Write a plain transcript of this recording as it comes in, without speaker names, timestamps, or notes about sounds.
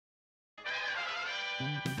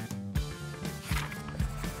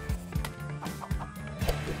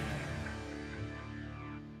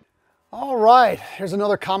All right, here's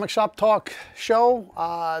another Comic Shop Talk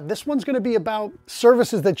show. This one's going to be about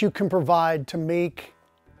services that you can provide to make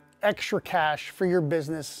extra cash for your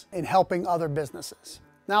business in helping other businesses.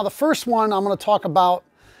 Now, the first one I'm going to talk about,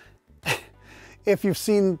 if you've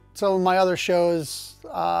seen some of my other shows,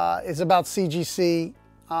 is about CGC.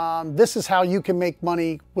 This is how you can make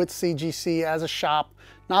money with CGC as a shop,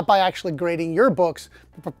 not by actually grading your books,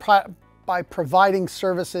 but by providing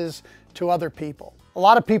services to other people. A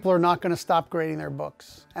lot of people are not going to stop grading their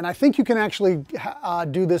books. And I think you can actually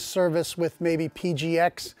do this service with maybe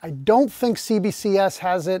PGX. I don't think CBCS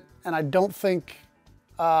has it, and I don't think,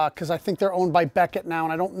 because I think they're owned by Beckett now,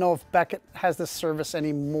 and I don't know if Beckett has this service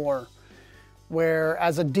anymore, where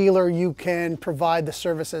as a dealer you can provide the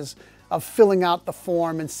services of filling out the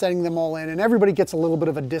form and sending them all in, and everybody gets a little bit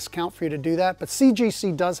of a discount for you to do that, but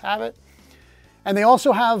CGC does have it. And they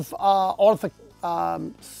also have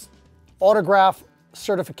autograph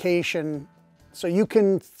certification, so you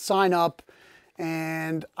can sign up,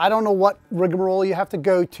 and I don't know what rigmarole you have to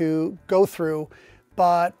go through,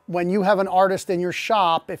 but when you have an artist in your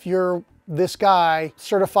shop, if you're this guy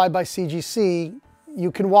certified by CGC,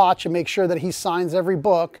 you can watch and make sure that he signs every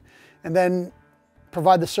book, and then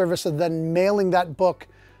provide the service of then mailing that book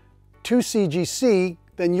to CGC.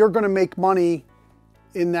 Then you're going to make money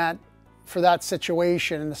in that, for that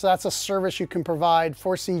situation. And so that's a service you can provide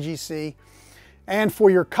for CGC and for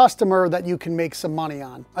your customer that you can make some money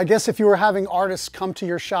on. I guess if you were having artists come to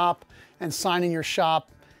your shop and sign in your shop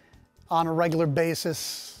on a regular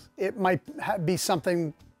basis, it might be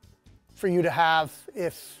something for you to have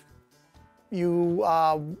if you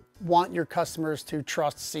want your customers to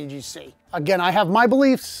trust CGC. Again, I have my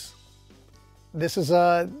beliefs. This is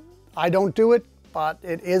I don't do it, but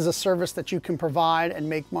it is a service that you can provide and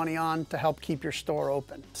make money on to help keep your store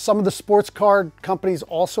open. Some of the sports card companies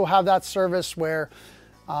also have that service where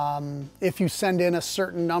if you send in a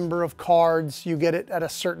certain number of cards, you get it at a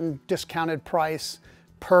certain discounted price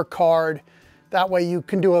per card. That way you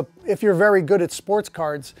can do if you're very good at sports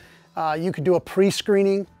cards, you could do a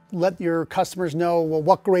pre-screening, let your customers know, well,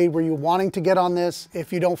 what grade were you wanting to get on this?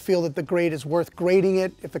 If you don't feel that the grade is worth grading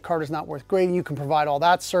it, if the card is not worth grading, you can provide all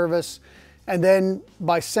that service. And then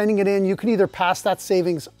by sending it in, you can either pass that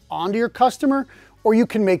savings on to your customer, or you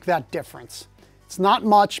can make that difference. It's not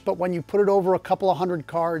much, but when you put it over a couple of hundred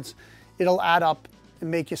cards, it'll add up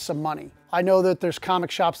and make you some money. I know that there's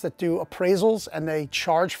comic shops that do appraisals and they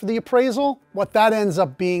charge for the appraisal. What that ends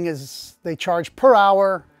up being is they charge per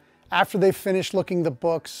hour after they finish looking the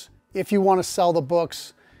books. If you want to sell the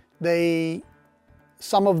books,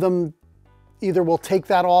 some of them either will take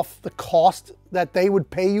that off the cost that they would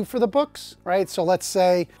pay you for the books, right? So let's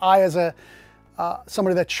say I, as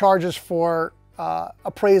somebody that charges for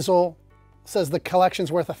appraisal, says the collection's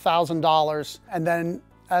worth $1,000, and then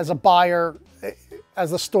as a buyer,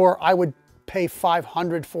 as the store, I would pay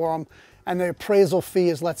 $500 for them, and the appraisal fee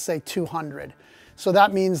is, let's say, $200. So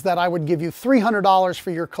that means that I would give you $300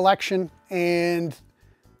 for your collection, and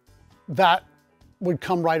that would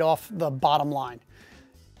come right off the bottom line.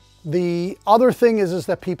 The other thing is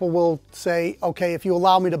that people will say, okay, if you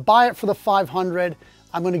allow me to buy it for the $500,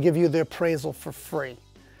 I'm going to give you the appraisal for free.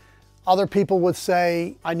 Other people would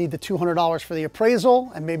say, I need the $200 for the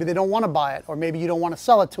appraisal, and maybe they don't want to buy it, or maybe you don't want to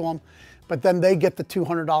sell it to them, but then they get the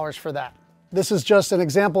 $200 for that. This is just an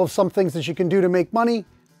example of some things that you can do to make money.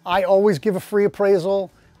 I always give a free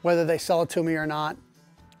appraisal, whether they sell it to me or not.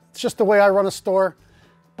 It's just the way I run a store,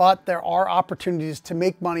 but there are opportunities to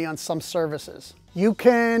make money on some services. You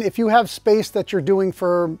can, if you have space that you're doing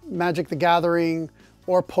for Magic the Gathering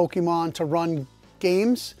or Pokemon to run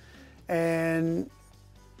games, and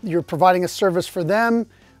you're providing a service for them,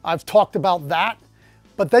 I've talked about that,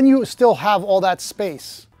 but then you still have all that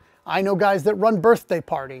space. I know guys that run birthday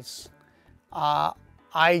parties.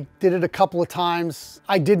 I did it a couple of times.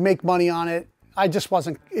 I did make money on it. I just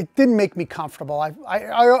wasn't, it didn't make me comfortable.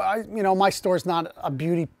 You know, my store's not a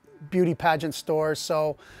beauty pageant store,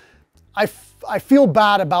 so I feel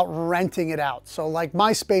bad about renting it out. So like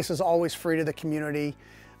my space is always free to the community,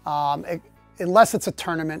 unless it's a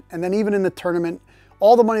tournament. And then even in the tournament,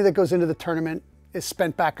 all the money that goes into the tournament is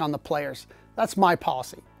spent back on the players. That's my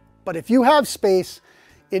policy. But if you have space,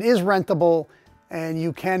 it is rentable and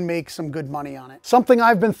you can make some good money on it. Something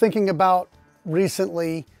I've been thinking about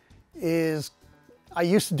recently is I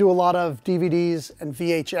used to do a lot of DVDs and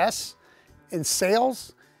VHS in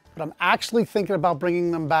sales, but I'm actually thinking about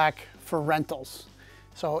bringing them back for rentals.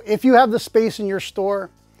 So if you have the space in your store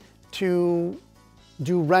to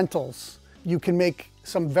do rentals, you can make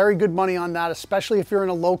some very good money on that, especially if you're in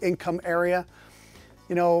a low income area.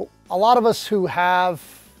 You know, a lot of us who have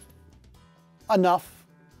enough,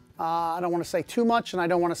 I don't want to say too much and I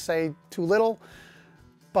don't want to say too little,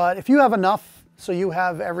 but if you have enough, so you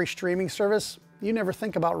have every streaming service, you never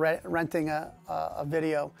think about renting a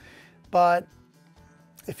video. But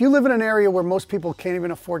if you live in an area where most people can't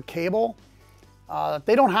even afford cable,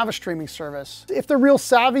 they don't have a streaming service. If they're real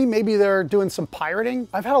savvy, maybe they're doing some pirating.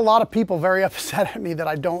 I've had a lot of people very upset at me that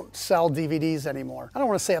I don't sell DVDs anymore. I don't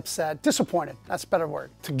want to say upset, disappointed, that's a better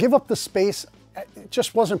word. To give up the space, it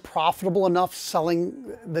just wasn't profitable enough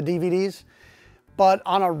selling the DVDs. But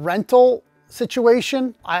on a rental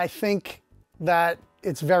situation, I think that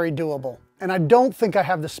it's very doable. And I don't think I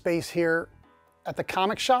have the space here at the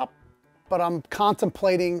comic shop, but I'm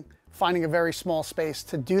contemplating finding a very small space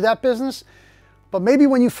to do that business. But maybe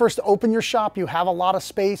when you first open your shop, you have a lot of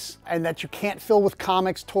space and that you can't fill with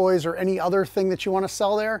comics, toys, or any other thing that you want to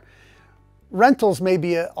sell there. Rentals may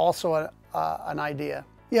be also an idea.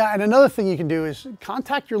 Yeah, and another thing you can do is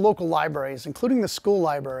contact your local libraries, including the school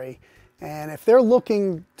library. And if they're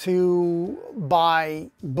looking to buy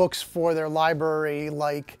books for their library,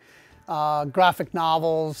 like graphic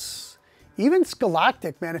novels, even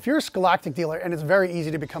Scholastic, man, if you're a Scholastic dealer, and it's very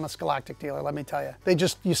easy to become a Scholastic dealer, let me tell you.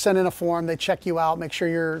 You send in a form, they check you out, make sure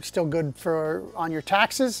you're still good on your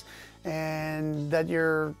taxes, and that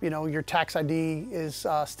your tax ID is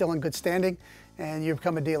still in good standing, and you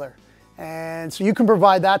become a dealer. And so you can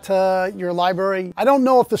provide that to your library. I don't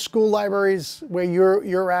know if the school libraries where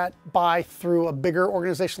you're at buy through a bigger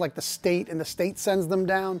organization like the state and the state sends them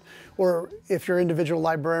down, or if your individual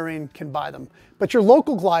librarian can buy them. But your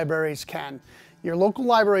local libraries can. Your local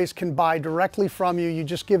libraries can buy directly from you. You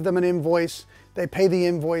just give them an invoice, they pay the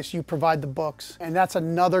invoice, you provide the books. And that's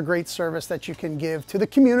another great service that you can give to the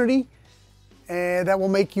community, and that will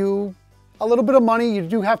make you a little bit of money. You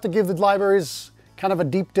do have to give the libraries kind of a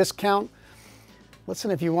deep discount.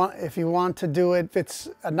 Listen, if you want to do it, if it's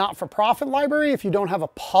a not-for-profit library, if you don't have a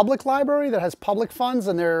public library that has public funds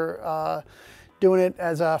and they're doing it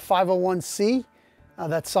as a 501c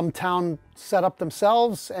that some town set up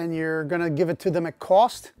themselves, and you're going to give it to them at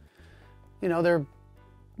cost, you know, there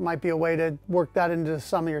might be a way to work that into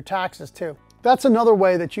some of your taxes too. That's another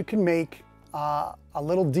way that you can make a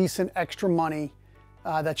little decent extra money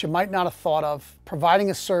that you might not have thought of,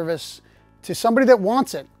 providing a service to somebody that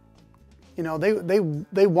wants it. You know,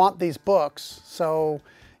 they want these books, so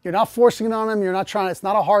you're not forcing it on them. You're not trying, it's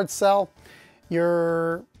not a hard sell.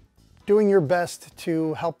 You're doing your best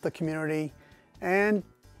to help the community and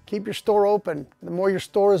keep your store open. The more your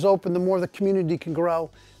store is open, the more the community can grow.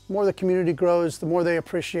 The more the community grows, the more they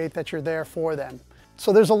appreciate that you're there for them.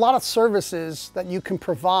 So there's a lot of services that you can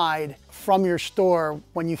provide from your store.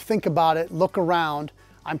 When you think about it, look around.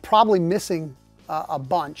 I'm probably missing a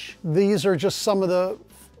bunch. These are just some of the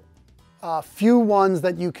few ones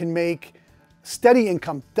that you can make steady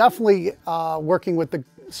income. Definitely working with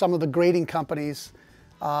some of the grading companies,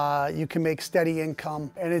 you can make steady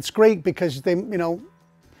income. And it's great because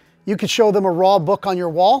you could show them a raw book on your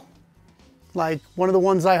wall, like one of the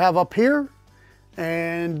ones I have up here,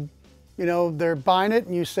 and they're buying it,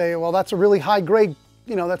 and you say, well, that's a really high grade,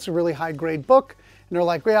 that's a really high grade book. And they're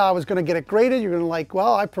like, yeah, I was going to get it graded. You're going to like,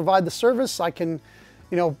 well, I provide the service. I can,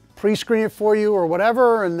 pre-screen it for you or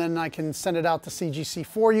whatever, and then I can send it out to CGC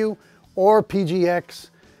for you or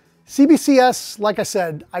PGX. CBCS, like I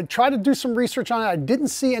said, I tried to do some research on it. I didn't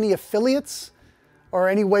see any affiliates or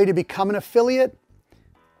any way to become an affiliate,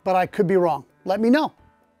 but I could be wrong. Let me know.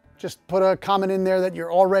 Just put a comment in there that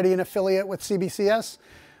you're already an affiliate with CBCS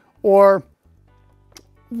or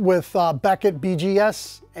with Beckett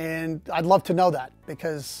BGS, and I'd love to know that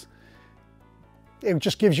because it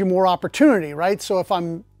just gives you more opportunity, right? So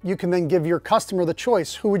you can then give your customer the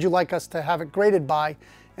choice. Who would you like us to have it graded by?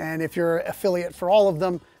 And if you're affiliate for all of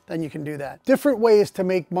them, then you can do that. Different ways to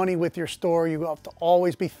make money with your store. You have to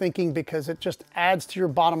always be thinking, because it just adds to your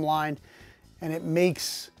bottom line and it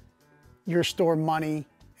makes your store money,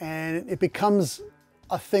 and it becomes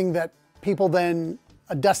a thing that people then,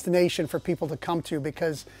 a destination for people to come to,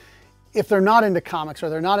 because if they're not into comics or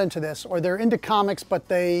they're not into this, or they're into comics but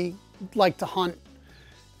they like to hunt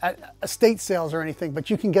at estate sales or anything, but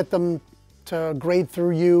you can get them to grade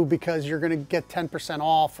through you because you're going to get 10%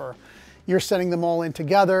 off, or you're sending them all in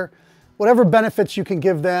together. Whatever benefits you can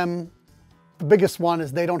give them, the biggest one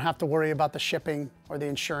is they don't have to worry about the shipping or the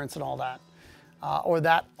insurance and all that,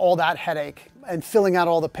 all that headache and filling out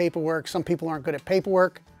all the paperwork. Some people aren't good at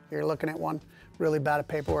paperwork. You're looking at one really bad at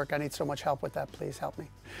paperwork. I need so much help with that. Please help me.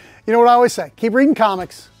 You know what I always say? Keep reading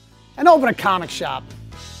comics and open a comic shop.